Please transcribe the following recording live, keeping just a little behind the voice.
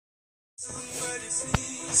I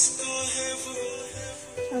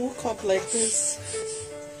woke up like this,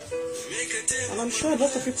 and I'm sure a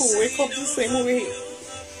lot of people wake up the same way.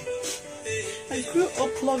 I grew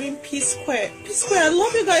up loving Psquare. Psquare, I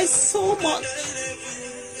love you guys so much.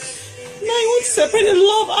 Now you want to separate the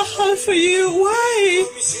love I have for you. Why?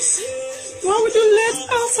 Why would you let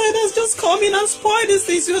outsiders just come in and spoil these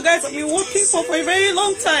things you guys have been working for a very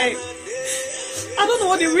long time? I don't know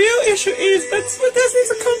what the real issue is, but we guys need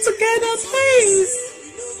to come together, please.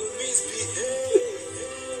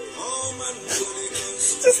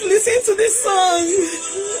 Just listen to this song.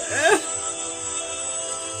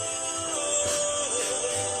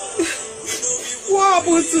 What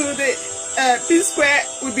happened to the Psquare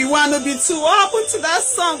will be one, will be two? What happened to that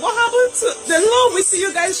song? What happened to the love we see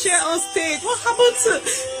you guys share on stage? What happened to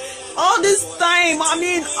all this time? I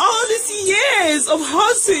mean, all these years of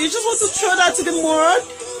hustle. You just want to throw that to the mud?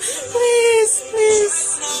 Please, please,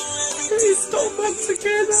 please come back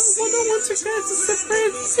together. I don't want you guys to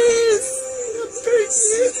separate. Please.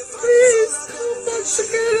 Please come back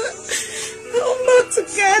together. Come back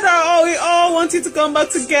together. Oh, we all want you to come back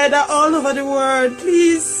together all over the world.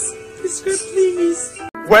 Please. Please.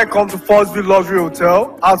 Welcome to Psquare Luxury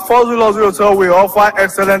Hotel. At Psquare Luxury Hotel, we offer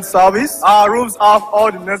excellent service. Our rooms have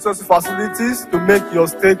all the necessary facilities to make your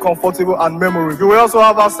stay comfortable and memorable. You will also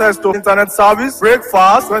have access to internet service,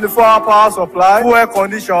 breakfast, 24-hour power supply, full air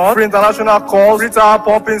condition, free international calls, free tire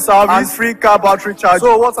pumping service, and free car battery charge.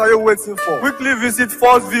 So what are you waiting for? Quickly visit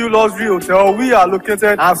Psquare Luxury Hotel. We are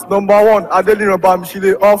located at #1 Adeline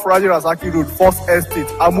Bamishile off Raji Rasaki Road, First Estate,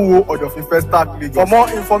 Amuwo, Ojofi, Lagos. For more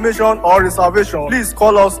information or reservation, please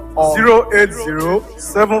call us on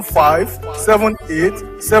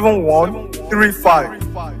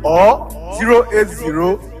 08075787135 or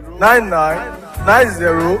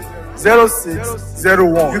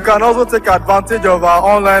 08099900601. You can also take advantage of our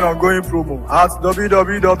online ongoing promo at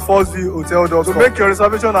www.psquarehotel.com to make your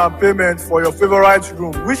reservation and payment for your favorite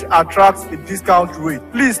room, which attracts a discount rate.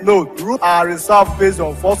 Please note, rooms are reserved based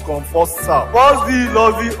on first come, first serve. Psquare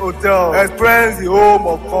Luxury Hotel. Experience the home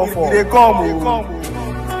of comfort. They come.